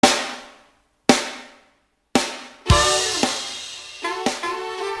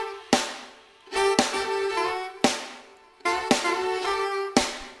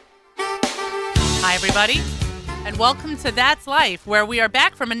everybody, and welcome to That's Life, where we are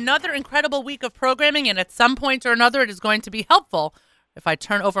back from another incredible week of programming, and at some point or another, it is going to be helpful if I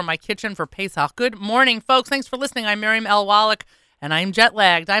turn over my kitchen for Pesach. Good morning, folks. Thanks for listening. I'm Miriam L. Wallach, and I'm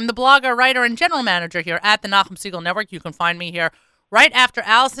jet-lagged. I'm the blogger, writer, and general manager here at the Nachum Segal Network. You can find me here right after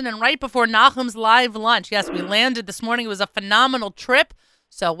Allison and right before Nachum's live lunch. Yes, we landed this morning. It was a phenomenal trip.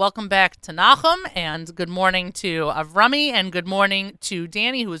 So welcome back to Nachum, and good morning to Avrami, and good morning to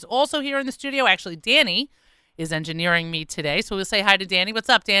Danny, who is also here in the studio. Actually, Danny is engineering me today, so we'll say hi to Danny. What's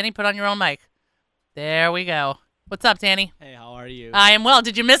up, Danny? Put on your own mic. There we go. What's up, Danny? Hey, how are you? I am well.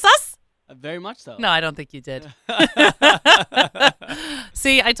 Did you miss us? Very much so. No, I don't think you did.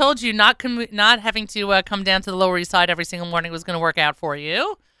 See, I told you not having to come down to the Lower East Side every single morning was going to work out for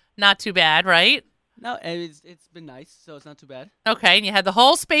you. Not too bad, right? No, it's been nice, so it's not too bad. Okay, and you had the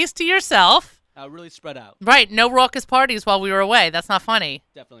whole space to yourself. Really spread out. Right, no raucous parties while we were away. That's not funny.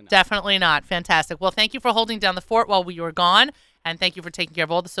 Definitely not. Definitely not. Fantastic. Well, thank you for holding down the fort while we were gone, and thank you for taking care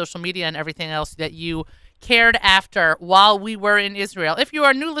of all the social media and everything else that you cared after while we were in Israel. If you are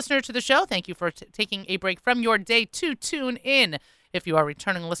a new listener to the show, thank you for taking a break from your day to tune in. If you are a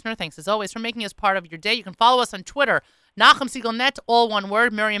returning listener, thanks as always for making us part of your day. You can follow us on Twitter, Nachum Segal Net, all one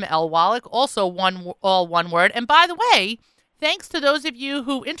word, Miriam L. Wallach, also all one word. And by the way, thanks to those of you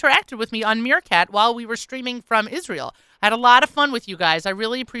who interacted with me on Meerkat while we were streaming from Israel. I had a lot of fun with you guys. I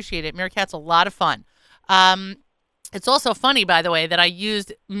really appreciate it. Meerkat's a lot of fun. It's also funny, by the way, that I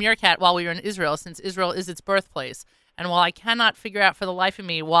used Meerkat while we were in Israel, since Israel is its birthplace. And while I cannot figure out for the life of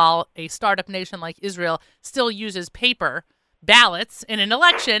me while a startup nation like Israel still uses paper ballots in an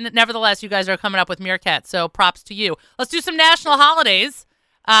election, nevertheless, you guys are coming up with Meerkat, so props to you. Let's do some national holidays.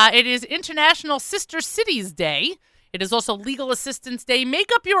 It is International Sister Cities Day. It is also Legal Assistance Day. Make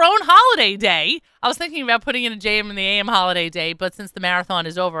up your own holiday day. I was thinking about putting in a JM and the AM holiday day, but since the marathon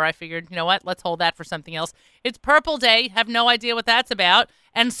is over, I figured, you know what, let's hold that for something else. It's Purple Day. Have no idea what that's about.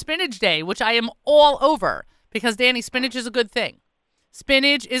 And Spinach Day, which I am all over, because, Danny, spinach is a good thing.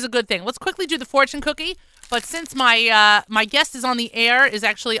 Spinach is a good thing. Let's quickly do the fortune cookie. But since my guest is on the air, is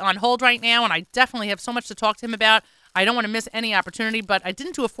actually on hold right now, and I definitely have so much to talk to him about, I don't want to miss any opportunity. But I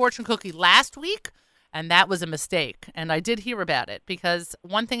didn't do a fortune cookie last week, and that was a mistake. And I did hear about it, because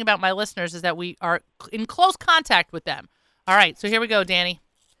one thing about my listeners is that we are in close contact with them. All right, so here we go, Danny.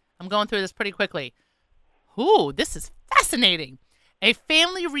 I'm going through this pretty quickly. Ooh, this is fascinating. A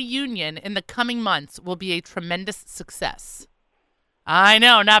family reunion in the coming months will be a tremendous success. I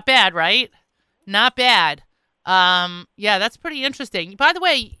know, not bad, right? Not bad. Yeah, that's pretty interesting. By the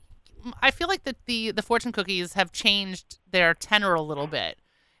way, I feel like that the fortune cookies have changed their tenor a little bit.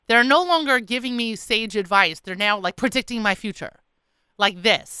 They're no longer giving me sage advice. They're now like predicting my future. Like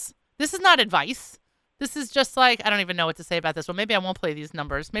this. This is not advice. This is just like, I don't even know what to say about this. Well, maybe I won't play these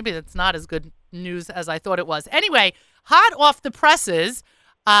numbers. Maybe that's not as good news as I thought it was. Anyway, hot off the presses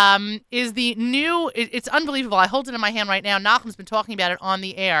is the new, it's unbelievable. I hold it in my hand right now. Nachum's been talking about it on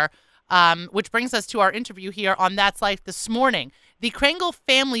the air, which brings us to our interview here on That's Life this morning. The Krengel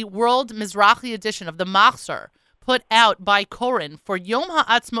Family World Mizrahi edition of the Machzor, put out by Koren for Yom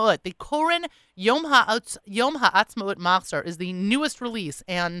HaAtzmaut. The Koren Yom HaAtzmaut Machzor is the newest release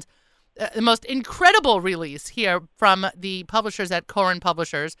and the most incredible release here from the publishers at Koren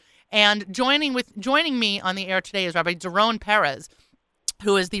Publishers. And joining me on the air today is Rabbi Doron Perez,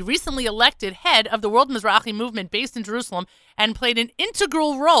 who is the recently elected head of the World Mizrahi Movement based in Jerusalem and played an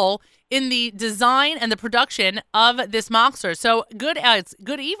integral role in the design and the production of this Machzor. So good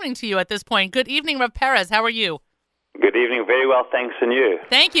evening to you at this point. Good evening, Rav Perez. How are you? Good evening. Very well, thanks, and you?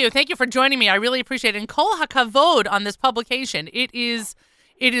 Thank you. Thank you for joining me. I really appreciate it. And kol hakavod on this publication. It is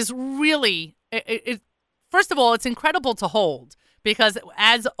really, first of all, it's incredible to hold, because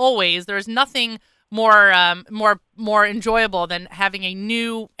as always, there's nothing more enjoyable than having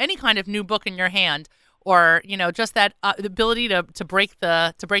any kind of new book in your hand, or just that the ability to break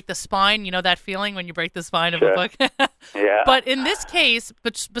the spine. You know that feeling when you break the spine of a book. Yeah. But in this case,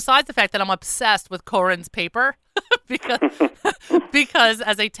 besides the fact that I'm obsessed with Koren's paper, because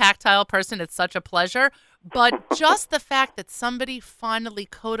as a tactile person, it's such a pleasure. But just the fact that somebody finally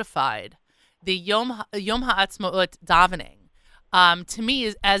codified the Yom HaAtzmaut davening, to me,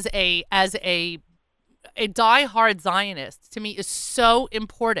 is as a diehard Zionist, to me is so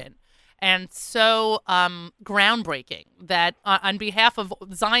important and so groundbreaking that on behalf of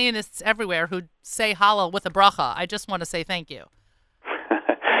Zionists everywhere who say Hallel with a bracha, I just want to say thank you.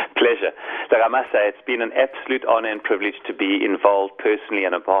 Pleasure. Look, I must say it's been an absolute honor and privilege to be involved personally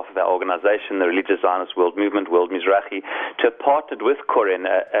on behalf of our organization, the Religious Zionist World Movement, World Mizrahi, to have partnered with Koren,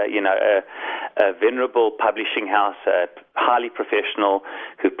 a venerable publishing house, highly professional,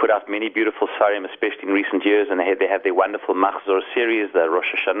 who put out many beautiful sarim, especially in recent years, and they have their wonderful Machzor series, the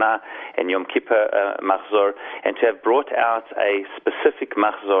Rosh Hashanah and Yom Kippur Machzor, and to have brought out a specific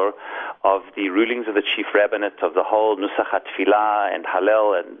Machzor of the rulings of the chief rabbinate, of the whole Nusach HaTfilah and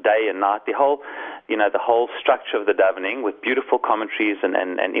Hallel and day and night, the whole structure of the davening with beautiful commentaries and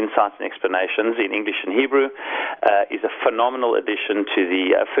insights and explanations in English and Hebrew is a phenomenal addition to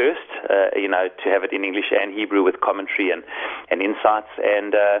the first, to have it in English and Hebrew with commentary and insights,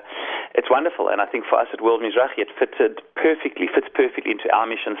 and it's wonderful. And I think for us at World Mizrahi, it fits perfectly into our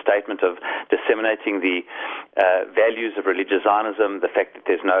mission statement of disseminating the values of religious Zionism, the fact that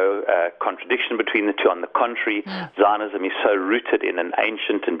there's no contradiction between the two. On the contrary, Zionism is so rooted in an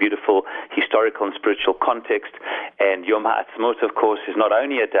ancient and beautiful historical and spiritual context, and Yom HaAtzmaut, of course, is not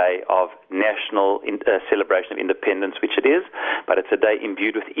only a day of national celebration of independence, which it is, but it's a day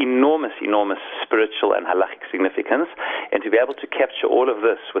imbued with enormous spiritual and halachic significance, and to be able to capture all of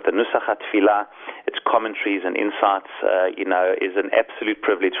this with the Nusach HaTfilah, its commentaries and insights, is an absolute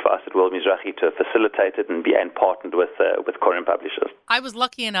privilege for us at World Mizrahi to have facilitated and partnered with Koren Publishers. I was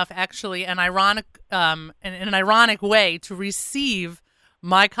lucky enough, actually, in an ironic way, to receive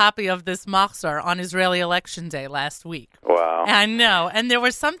my copy of this Machzor on Israeli Election Day last week. Wow. I know. And there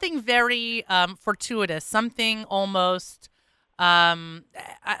was something very fortuitous, something almost, I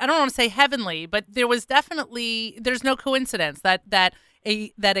don't want to say heavenly, but there's no coincidence that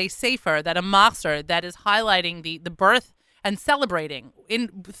a sefer, that a Machzor that is highlighting the birth and celebrating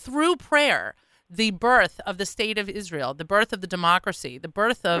through prayer the birth of the state of Israel, the birth of the democracy, the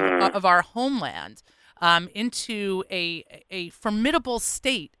birth of our homeland, into a formidable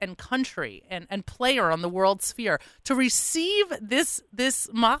state and country and player on the world sphere. To receive this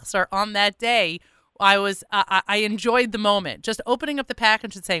Machzor on that day, I enjoyed the moment. Just opening up the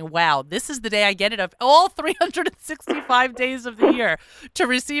package and saying, wow, this is the day I get it of all 365 days of the year. To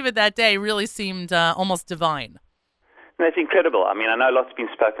receive it that day really seemed almost divine. That's incredible. I mean, I know lots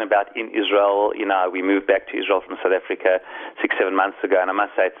been spoken about in Israel. We moved back to Israel from South Africa 6-7 months ago, and I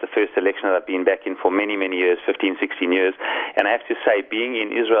must say it's the first election that I've been back in for many, many years, 15, 16 years. And I have to say, being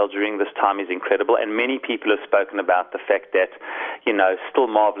in Israel during this time is incredible, and many people have spoken about the fact that, still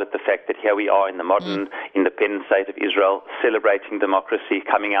marvel at the fact that here we are in the modern independent state of Israel, celebrating democracy,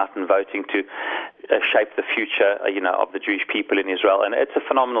 coming out and voting to shape the future, of the Jewish people in Israel. And it's a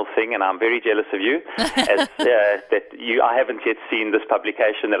phenomenal thing, and I'm very jealous of you, I haven't yet seen this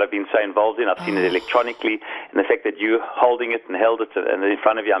publication that I've been so involved in. I've seen it electronically, and the fact that you holding it and held it and in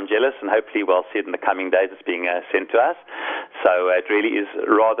front of you, I'm jealous, and hopefully we'll see it in the coming days. It's being sent to us. So it really is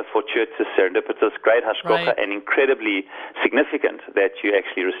rather fortuitous, serendipitous, great hashgacha, and incredibly significant that you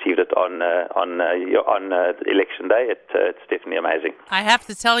actually received it on election day. It's definitely amazing. I have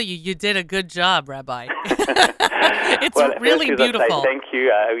to tell you, you did a good job, Rabbi. It's well, really beautiful. Thank you.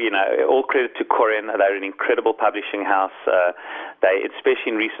 All credit to Koren. They're an incredible publishing house. They,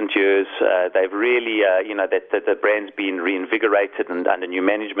 especially in recent years, they've really, that the brand's been reinvigorated and under new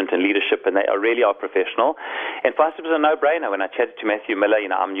management and leadership, and they really are professional. And for us, it was a no-brainer when I chatted to Matthew Miller.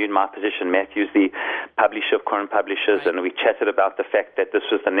 I'm new in my position. Matthew's the publisher of Koren Publishers, and we chatted about the fact that this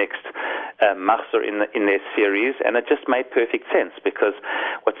was the next Machzor in their series, and it just made perfect sense, because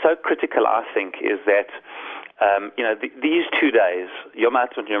what's so critical, I think, is that these 2 days, Yom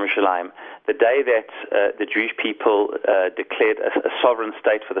HaAtzmaut and Yom Yerushalayim, the day that the Jewish people declared a sovereign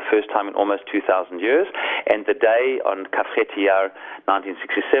state for the first time in almost 2,000 years, and the day on Kafchet Iyar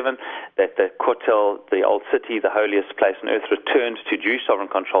 1967 that the Kotel, the old city, the holiest place on earth, returned to Jewish sovereign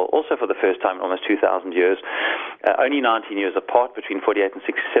control, also for the first time in almost 2,000 years, only 19 years apart, between 48 and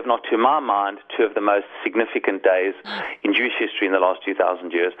 67, are, to my mind, two of the most significant days in Jewish history in the last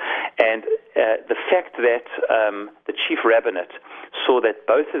 2,000 years. And the fact that the chief rabbinate saw that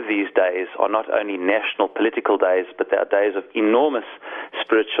both of these days are not only national political days, but they are days of enormous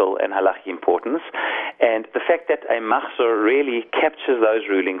spiritual and halachic importance. And the fact that a Machzor really captures those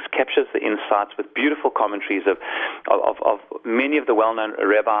rulings, captures the insights with beautiful commentaries of many of the well-known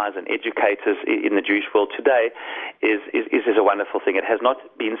rabbis and educators in the Jewish world today is a wonderful thing. It has not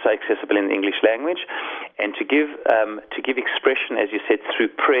been so accessible in the English language, and to give expression, as you said, through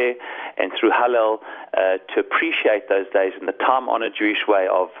prayer and through Hallel, to appreciate those days in the time-honored Jewish way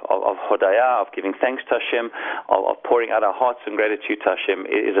of Hodayah, of giving thanks to Hashem, of pouring out our hearts in gratitude to Hashem,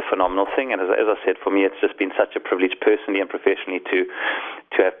 is a phenomenal thing. And as I said, for me, it's just been such a privilege personally and professionally to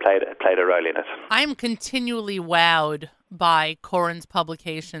have played a role in it. I am continually wowed by Koren's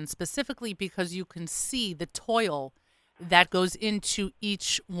publication, specifically because you can see the toil that goes into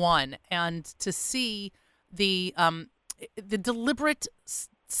each one, and to see the deliberate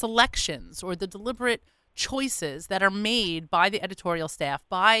selections or the deliberate choices that are made by the editorial staff,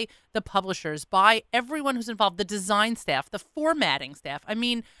 by the publishers, by everyone who's involved, the design staff, the formatting staff. I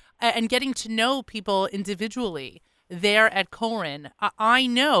mean, and getting to know people individually there at Koren, I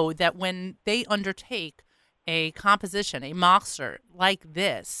know that when they undertake a composition, a machzor like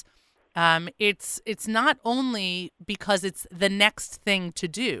this, it's not only because it's the next thing to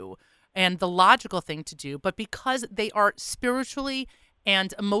do and the logical thing to do, but because they are spiritually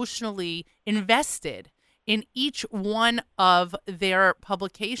and emotionally invested in each one of their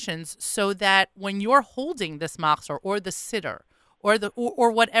publications, so that when you're holding this machzor or the siddur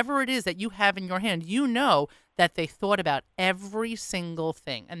or whatever it is that you have in your hand, you know that they thought about every single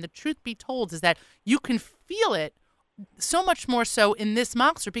thing. And the truth be told is that you can feel it so much more so in this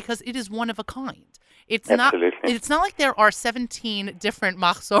machzor because it is one of a kind. It's Absolutely. not like there are 17 different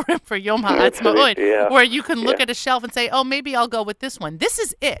machzorim for Yom HaAtzmaut where you can look at a shelf and say, oh, maybe I'll go with this one. This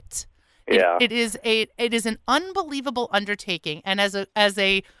is it. It is an unbelievable undertaking. And as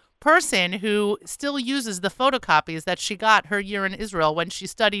a person who still uses the photocopies that she got her year in Israel when she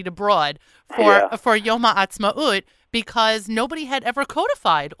studied abroad for Yom HaAtzmaut, because nobody had ever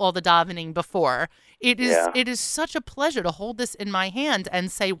codified all the davening before. It is such a pleasure to hold this in my hand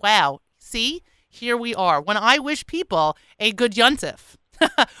and say, wow, see, here we are. When I wish people a good yontif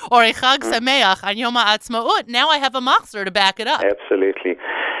or a Chag Sameach on Yom HaAtzmaut, now I have a machzor to back it up. Absolutely.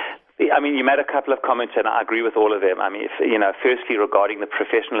 I mean, you made a couple of comments, and I agree with all of them. I mean, firstly, regarding the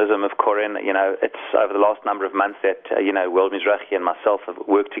professionalism of Koren, it's over the last number of months that, World Mizrahi and myself have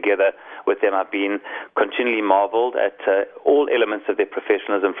worked together with them. I've been continually marveled at all elements of their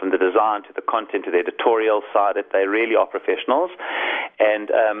professionalism, from the design to the content to the editorial side, that they really are professionals. And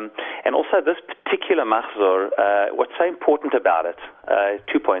also this particular machzor, what's so important about it,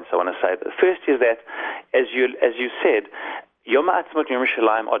 2 points I want to say. The first is that, as you said, Yom HaAtzmaut and Yom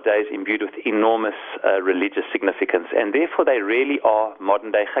Yerushalayim are days imbued with enormous religious significance, and therefore they really are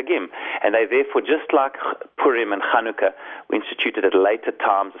modern-day Chagim. And they therefore, just like Purim and Chanukah, were instituted at later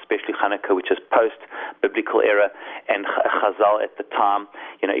times, especially Chanukah, which is post-biblical era, and Chazal at the time,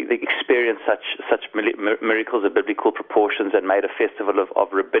 they experienced such miracles of biblical proportions and made a festival of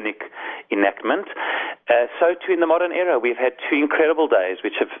rabbinic enactment. So too in the modern era, we've had two incredible days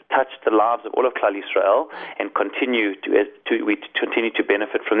which have touched the lives of all of Klal Yisrael and continue we continue to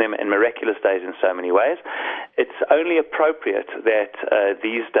benefit from them, in miraculous days in so many ways. It's only appropriate that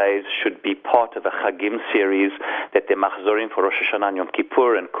these days should be part of a Chagim series, that the machzorim for Rosh Hashanah and Yom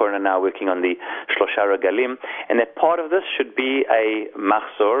Kippur, and Koren are now working on the Shlosha Regalim, and that part of this should be a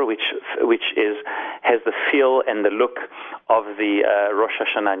machzor which has the feel and the look of the Rosh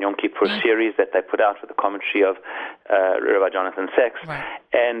Hashanah and Yom Kippur series that they put out with the commentary of Rabbi Jonathan Sachs. Right.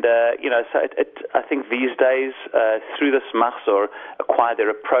 And, so I think these days, through this machzor, acquire their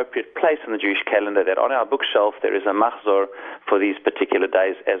appropriate place in the Jewish calendar, that on our bookshelf there is a machzor for these particular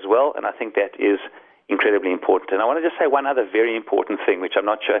days as well, and I think that is incredibly important. And I want to just say one other very important thing, which I'm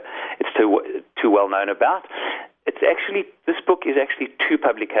not sure it's too well known about. This book is actually two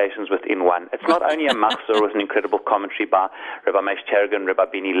publications within one. It's not only a machzor with an incredible commentary by Rabbi Meish Targum, Rabbi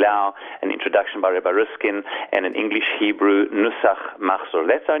Bini Lau, an introduction by Rabbi Riskin, and an English-Hebrew Nusach machzor.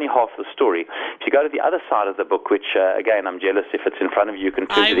 That's only half the story. If you go to the other side of the book, which, again, I'm jealous if it's in front of you, you can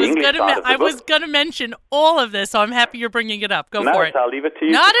turn to the English side of the book. I was going to mention all of this, so I'm happy you're bringing it up. Go for it. No, I'll leave it to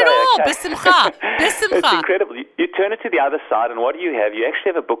you. Not to at say, all. okay. Bisimcha. It's incredible. You turn it to the other side, and what do you have? You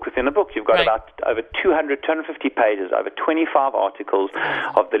actually have a book within a book. You've got about over 250 pages, over 25 articles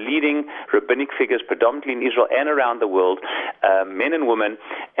of the leading rabbinic figures, predominantly in Israel and around the world, men and women,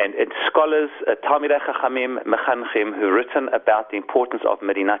 and scholars, Talmidei Chachamim, Mechanchim, who've written about the importance of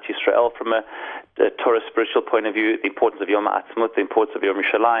Medinat Yisrael from a Torah spiritual point of view, the importance of Yom HaAtzmaut, the importance of Yom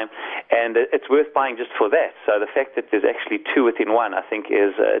Yerushalayim, and it's worth buying just for that. So the fact that there's actually two within one, I think,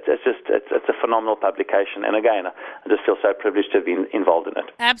 is it's a phenomenal publication. And again, I just feel so privileged to have been involved in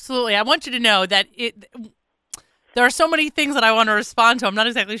it. Absolutely. I want you to know that there are so many things that I want to respond to. I'm not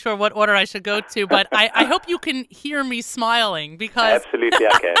exactly sure what order I should go to, but I hope you can hear me smiling, because absolutely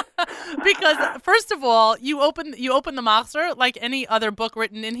I can. Because first of all, you open the machzor like any other book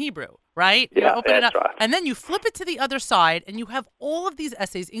written in Hebrew, right? You open it up, right. And then you flip it to the other side, and you have all of these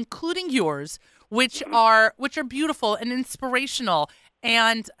essays, including yours, which are beautiful and inspirational,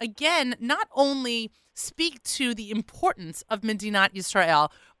 and again, not only speak to the importance of Medinat Yisrael,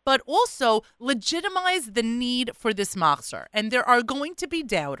 but also legitimize the need for this machzor. And there are going to be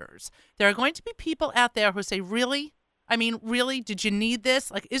doubters. There are going to be people out there who say, really? I mean, really? Did you need this?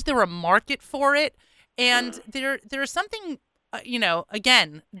 Like, is there a market for it? And there's something,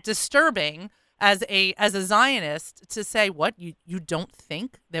 again, disturbing as a Zionist to say, what, you don't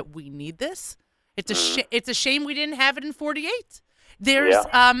think that we need this? It's a shame we didn't have it in 48. There's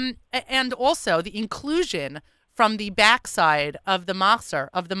and also the inclusion from the backside of the Machzor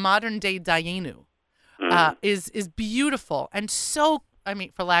of the modern day Dayenu is beautiful and so, I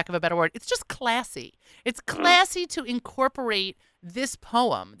mean, for lack of a better word, it's just classy. It's classy to incorporate this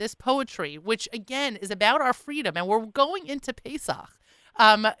poem, this poetry, which again is about our freedom, and we're going into Pesach.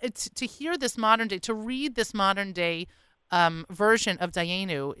 To hear this modern day, to read this modern day version of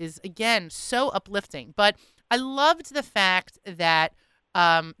Dayenu is again so uplifting. But I loved the fact that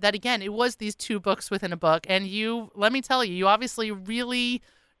that again it was these two books within a book, and let me tell you, you obviously really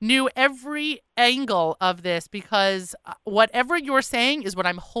knew every angle of this, because whatever you're saying is what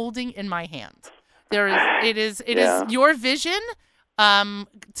I'm holding in my hand. It is your vision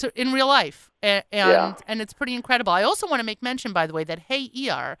in real life, and it's pretty incredible. I also want to make mention, by the way, that Hey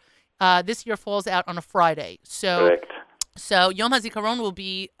Iyar this year falls out on a Friday, so. Correct. So Yom HaZikaron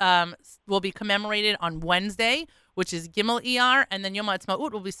will be commemorated on Wednesday, which is Gimel Iyar, and then Yom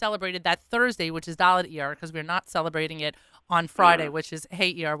HaAtzmaut will be celebrated that Thursday, which is Dalet Iyar, because we're not celebrating it on Friday, which is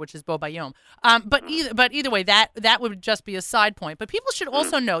Hey Iyar, which is Bo Bayom. But either way, that would just be a side point. But people should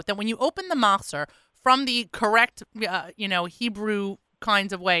also note that when you open the Machzor from the correct, Hebrew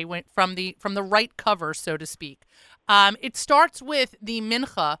kinds of way, from the right cover, so to speak, it starts with the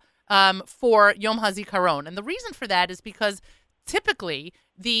Mincha. For Yom HaZikaron. And the reason for that is because typically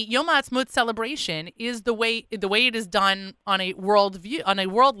the Yom HaAtzmaut celebration is the way it is done on a world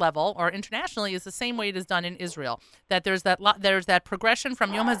level or internationally is the same way it is done in Israel. That there's that progression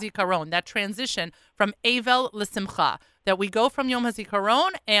from Yom HaZikaron, that transition from Avel l'Simcha, that we go from Yom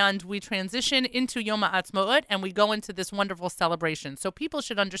HaZikaron and we transition into Yom HaAtzmaut and we go into this wonderful celebration. So people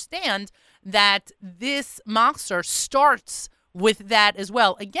should understand that this Machzor starts with that as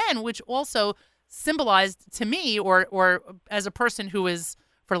well, again, which also symbolized to me, or as a person who is,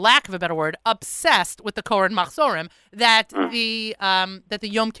 for lack of a better word, obsessed with the Koren Machzorim, that the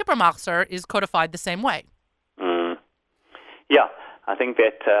Yom Kippur Machzor is codified the same way. Yeah, I think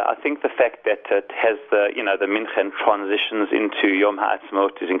the fact that it has the Mincha transitions into Yom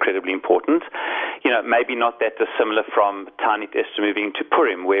HaAtzmaut is incredibly important. Maybe not that dissimilar from Ta'anit Esther moving to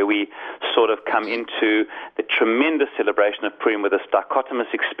Purim, where we sort of come into the tremendous celebration of Purim with this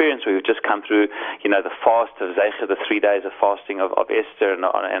dichotomous experience where we've just come through, the fast of Zeicha, the 3 days of fasting of Esther and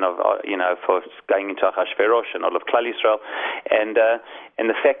of for going into Achashverosh and all of Klal Yisrael, and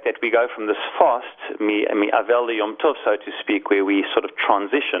the fact that we go from this fast, mi avel Yom Tov, so to speak, where we sort of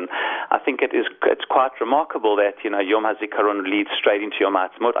transition. I think it's quite remarkable that Yom HaZikaron leads straight into Yom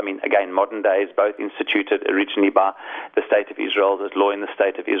HaAtzmaut. I mean, again, modern days, both instituted originally by the State of Israel, there's law in the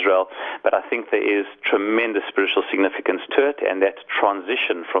State of Israel, but I think there is tremendous spiritual significance to it, and that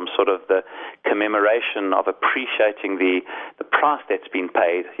transition from sort of the commemoration of appreciating the price that's been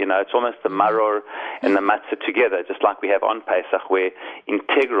paid. It's almost the maror and the matzah together, just like we have on Pesach, where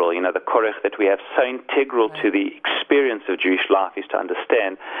integral, the korech that we have so integral to the experience of Jewish life is to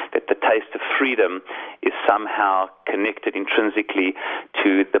understand that the taste of freedom is somehow connected intrinsically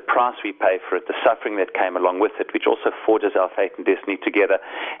to the price we pay for it, the suffering that came along with it, which also forges our fate and destiny together,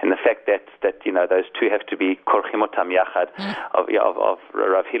 and the fact that those two have to be korchim otam yachad of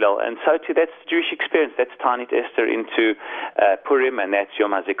Rav Hillel, and so too that's the Jewish experience. That's Ta'anit Esther into Purim, and that's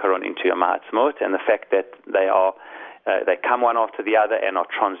Yom HaZikaron into Yom HaAtzmaut, and the fact that they come one after the other and are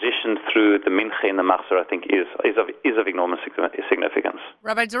transitioned through the Mincha and the Machzor, I think, is of enormous significance.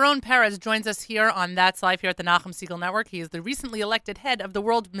 Rabbi Doron Perez joins us here on That's Life here at the Nachum Segal Network. He is the recently elected head of the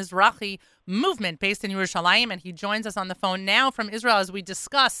World Mizrahi Movement based in Yerushalayim, and he joins us on the phone now from Israel as we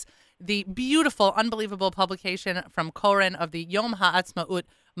discuss the beautiful, unbelievable publication from Koren of the Yom HaAtzmaut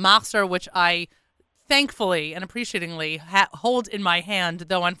Machzor, which I thankfully and appreciatingly hold in my hand,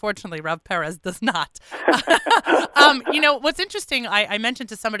 though unfortunately Rav Perez does not. What's interesting, I mentioned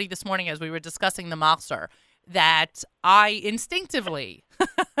to somebody this morning as we were discussing the Machzor that I instinctively,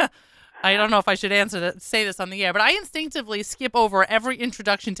 I don't know if I should say this on the air, but I instinctively skip over every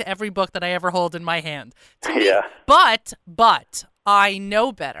introduction to every book that I ever hold in my hand. Yeah. But I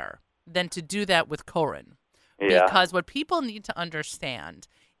know better than to do that with Koren. Yeah. Because what people need to understand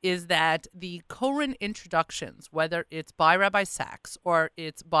is that the Koren introductions, whether it's by Rabbi Sachs or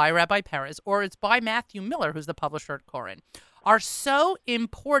it's by Rabbi Perez or it's by Matthew Miller, who's the publisher at Koren, are so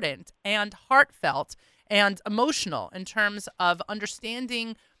important and heartfelt and emotional in terms of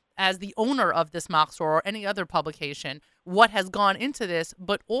understanding as the owner of this Machzor or any other publication what has gone into this,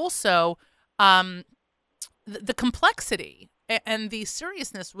 but also the complexity and the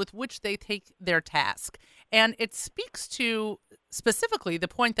seriousness with which they take their task. And it speaks to specifically the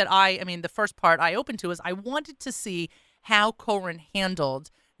point that the first part I opened to is I wanted to see how Koren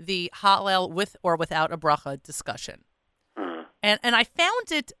handled the Hallel with or without a bracha discussion. And I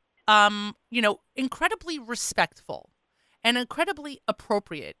found it, incredibly respectful and incredibly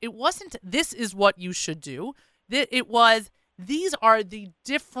appropriate. It wasn't, this is what you should do. It was, these are the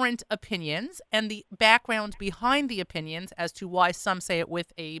different opinions and the background behind the opinions as to why some say it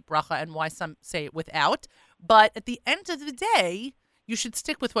with a bracha and why some say it without. But at the end of the day, you should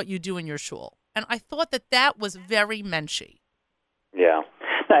stick with what you do in your shul. And I thought that was very menschy. Yeah.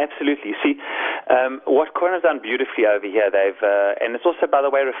 No, absolutely. See, what Koren has done beautifully over here, and it's also, by the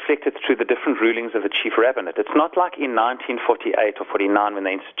way, reflected through the different rulings of the chief rabbinate. It's not like in 1948 or 49 when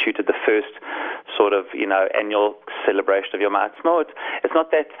they instituted the first sort of, annual celebration of Yom HaAtzmaut. It's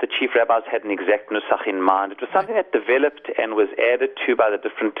not that the chief rabbis had an exact nusach in mind. It was something that developed and was added to by the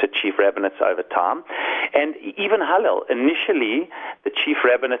different chief rabbinates over time. And even Hallel, initially, the chief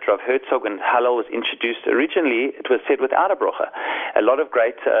rabbinate, Rav Herzog, when Hallel was introduced originally, it was said without a bracha. A lot of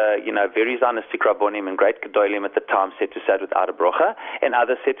great, very Zionistic Rabbonim and great Gedolim at the time said to say it without a bracha, and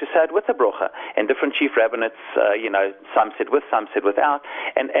others said to say it with a bracha. And different chief rabbinates, some said with, some said without.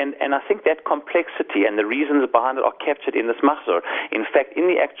 And I think that complexity and the reasons behind it are captured in this machzor. In fact, in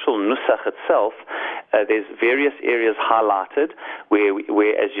the actual nusach itself, there's various areas highlighted where,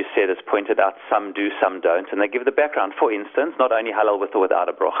 as you said, it's pointed out, some do, some don't, and they give the background. For instance, not only Hallel with or without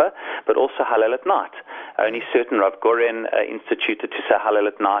a bracha, but also Hallel at night. Only certain Rav Goren instituted to say Hallel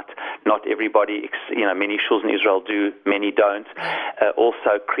at night. Not everybody, many shuls in Israel do, many don't.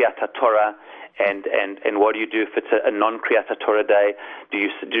 Also, Kriyat HaTorah. And what do you do if it's a non-Kriyat HaTorah day? Do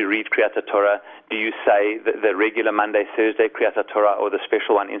you read Kriyat HaTorah? Do you say the regular Monday, Thursday Kriyat HaTorah or the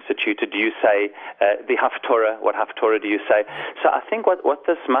special one instituted? Do you say the Haftorah? What Haftorah do you say? So I think what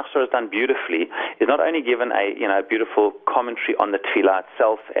this machzor has done beautifully is not only given a beautiful commentary on the tefillah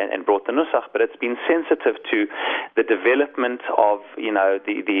itself and brought the nusach, but it's been sensitive to the development of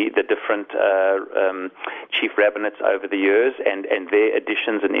the different chief rabbinates over the years and their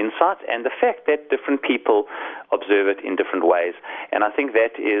additions and insights, and the fact that different people observe it in different ways. And I think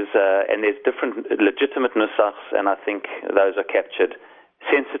that is, and there's different legitimate nusachs, and I think those are captured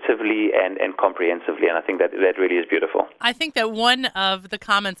sensitively and comprehensively, and I think that really is beautiful. I think that one of the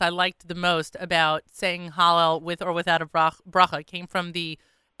comments I liked the most about saying Hallel with or without a bracha came from the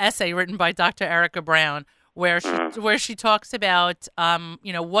essay written by Dr. Erica Brown, where she talks about,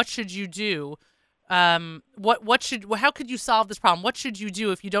 what should you do? How could you solve this problem? What should you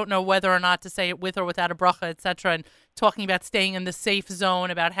do if you don't know whether or not to say it with or without a bracha, etc., and talking about staying in the safe zone,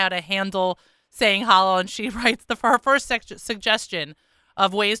 about how to handle saying Hallel. And she writes, her first suggestion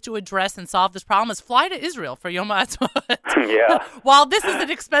of ways to address and solve this problem is fly to Israel for Yom HaAtzmaut. Yeah. While this is an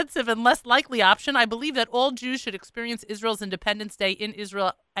expensive and less likely option, I believe that all Jews should experience Israel's Independence Day in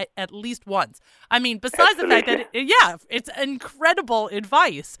Israel at least once. I mean, besides Absolutely. the fact that, it's incredible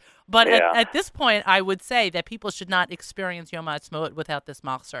advice. But at this point, I would say that people should not experience Yom HaAtzmaut without this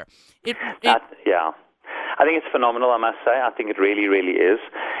machzor. Yeah. I think it's phenomenal, I must say. I think it really, really is.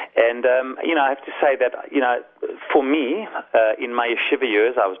 And, I have to say that, for me, in my yeshiva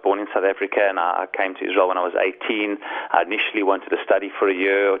years, I was born in South Africa and I came to Israel when I was 18. I initially wanted to study for a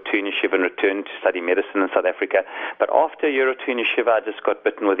year or two in yeshiva and returned to study medicine in South Africa. But after a year or two in yeshiva, I just got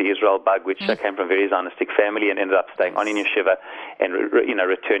bitten with the Israel bug, which I came from a very Zionistic family and ended up staying on in yeshiva and,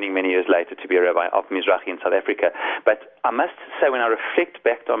 returning many years later to be a rabbi of Mizrahi in South Africa. But I must say, when I reflect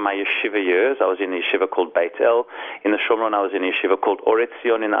back on my yeshiva years, I was in a yeshiva called Beit El. In the Shomron, I was in a yeshiva called Oretz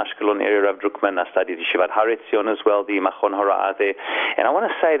Zion in the Ashkelon area of Druckman. I studied yeshiva at Haretz Zion as well, the Machon Hora'ah there. And I want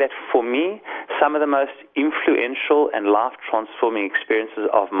to say that for me, some of the most influential and life-transforming experiences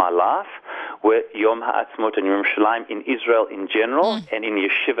of my life were Yom HaAtzmaut and Yom Shalayim in Israel in general and in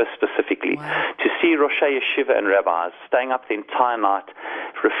yeshiva specifically. Wow. To see Roshei Yeshiva and rabbis staying up the entire night,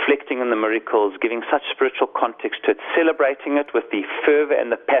 reflecting on the miracles, giving such spiritual context to it, celebrating it with the fervor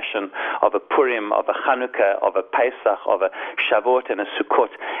and the passion of a Purim, of a Chanukah, of a Pesach, of a Shavuot and a Sukkot,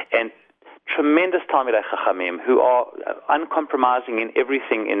 and tremendous Talmidei Chachamim who are uncompromising in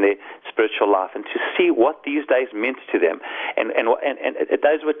everything in their spiritual life, and to see what these days meant to them, and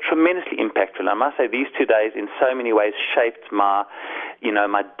those were tremendously impactful. I must say these 2 days in so many ways shaped my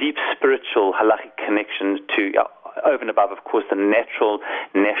deep spiritual halachic connection to, over and above, of course, the natural,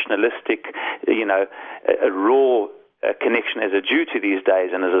 nationalistic, a raw connection as a Jew to these days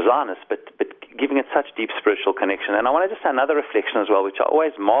and as a Zionist, but giving it such deep spiritual connection. And I want to just say another reflection as well, which I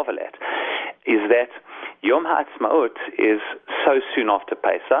always marvel at, is that Yom HaAtzmaut is so soon after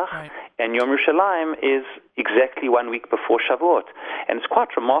Pesach, Right. and Yom Yerushalayim is exactly 1 week before Shavuot. And it's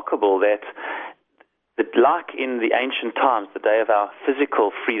quite remarkable that like in the ancient times, the day of our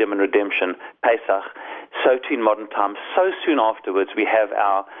physical freedom and redemption, Pesach, so too in modern times, so soon afterwards we have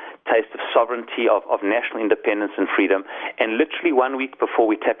our taste of sovereignty, of national independence and freedom, and literally 1 week before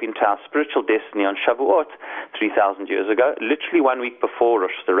we tap into our spiritual destiny on Shavuot, 3,000 years ago, literally 1 week before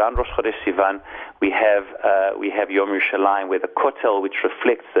around Rosh Chodesh Sivan, we have Yom Yerushalayim, where the Kotel, which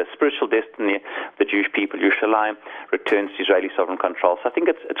reflects the spiritual destiny of the Jewish people, Yerushalayim, returns to Israeli sovereign control. So I think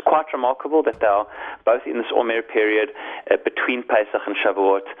it's quite remarkable that they are both in this Omer period between Pesach and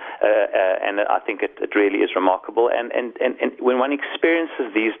Shavuot, and I think it really is remarkable. And when one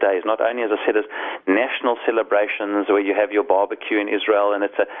experiences these days, not only, as I said, as national celebrations where you have your barbecue in Israel and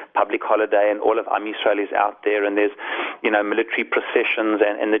it's a public holiday and all of Am Yisrael is out there and there's, military processions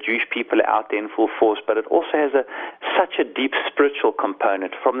and the Jewish people are out there in full force, but it also has such a deep spiritual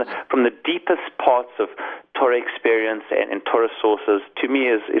component from the deepest parts of Torah experience and Torah sources. To me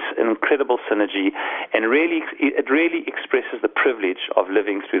is an incredible synergy, and it really expresses the privilege of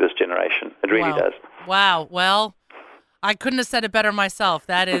living through this generation. It really does. Wow. Well, I couldn't have said it better myself.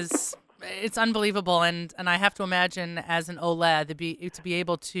 It's unbelievable, and I have to imagine as an Oleh to be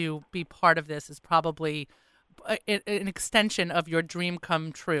able to be part of this is probably an extension of your dream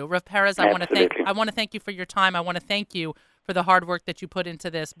come true. Rav Perez, I want to thank you for your time. I want to thank you for the hard work that you put into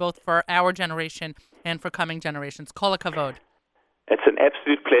this, both for our generation and for coming generations. Kol hakavod. It's an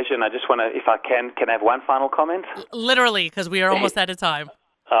absolute pleasure, and I just want to, if I can I have one final comment? Literally, because we are almost out of time.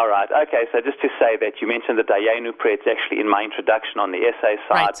 All right. Okay, so just to say that you mentioned the Dayenu prayer. It's actually in my introduction on the essay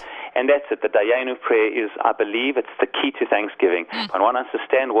side. Right. And that's it. The Dayenu prayer is, I believe, it's the key to Thanksgiving. I want to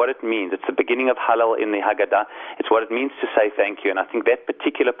understand what it means. It's the beginning of Hallel in the Haggadah. It's what it means to say thank you. And I think that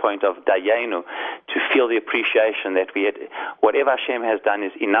particular point of Dayenu, to feel the appreciation that whatever Hashem has done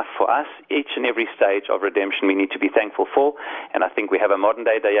is enough for us. Each and every stage of redemption we need to be thankful for. And I think we have a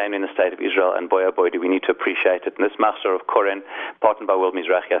modern-day Dayenu in the state of Israel, and boy, oh boy, do we need to appreciate it. And this Master of Koren, partnered by World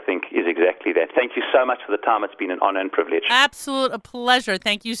Mizrahi, I think, is exactly that. Thank you so much for the time. It's been an honor and privilege. Absolute pleasure.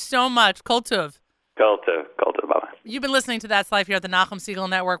 Thank you so much. Kol Tov. Kol Tov. Kol Tov. Bye-bye. You've been listening to That's Life here at the Nachum Segal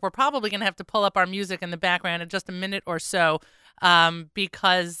Network. We're probably going to have to pull up our music in the background in just a minute or so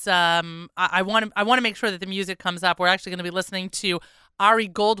because I want to make sure that the music comes up. We're actually going to be listening to Ari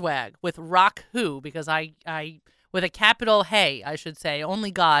Goldwag with Rock Who, because I with a capital Hey, I should say, only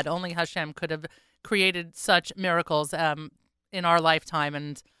God, only Hashem could have created such miracles in our lifetime,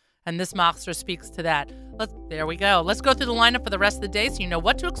 and this Machzor speaks to that. There we go. Let's go through the lineup for the rest of the day so you know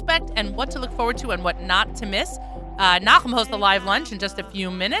what to expect and what to look forward to and what not to miss. Nachum hosts a live lunch in just a few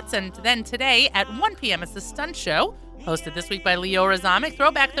minutes, and then today at 1 p.m. it's the Stunt Show, hosted this week by Leora Zamek.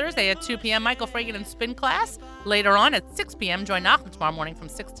 Throwback Thursday at 2 p.m. Michael Fragan and Spin Class. Later on at 6 p.m. join Nachum tomorrow morning from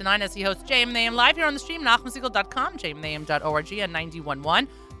 6 to 9 as he hosts JM Nahum live here on the stream, NachumSegal.com, jmnahum.org, and 91.1.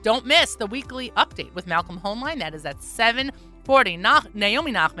 Don't miss the weekly update with Malcolm Homeline. That is at 7:40.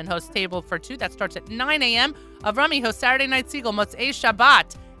 Naomi Nachman hosts Table for Two. That starts at 9 a.m. Avrami hosts Saturday Night Segal Motzei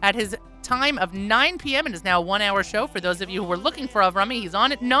Shabbat at his time of 9 p.m. and is now a 1-hour show. For those of you who were looking for Avrami, he's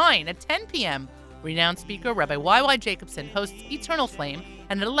on at 9. At 10 p.m., renowned speaker Rabbi Y.Y. Jacobson hosts Eternal Flame.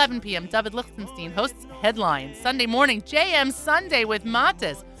 And at 11 p.m., David Lichtenstein hosts Headlines. Sunday morning, JM Sunday with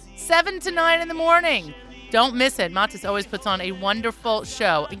Matis, 7 to 9 in the morning. Don't miss it. Matis always puts on a wonderful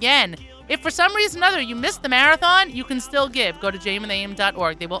show. Again, if for some reason or other you missed the marathon, you can still give. Go to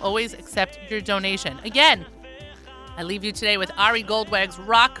jmnahum.org. They will always accept your donation. Again, I leave you today with Ari Goldwag's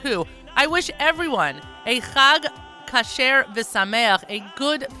Rock Who. I wish everyone a Chag Kasher V'Sameach, a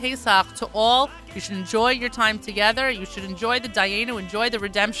good Pesach to all. You should enjoy your time together. You should enjoy the Dayenu, enjoy the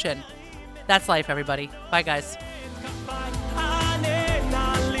redemption. That's life, everybody. Bye, guys.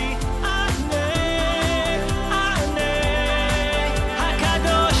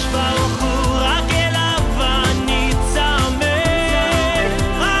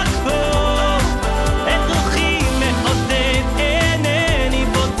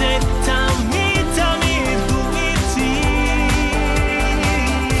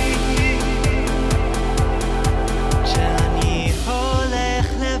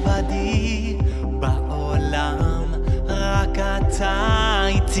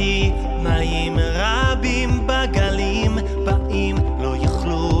 מים רבים בגלים באים לא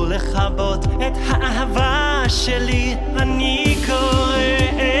יוכלו לכבות את האהבה שלי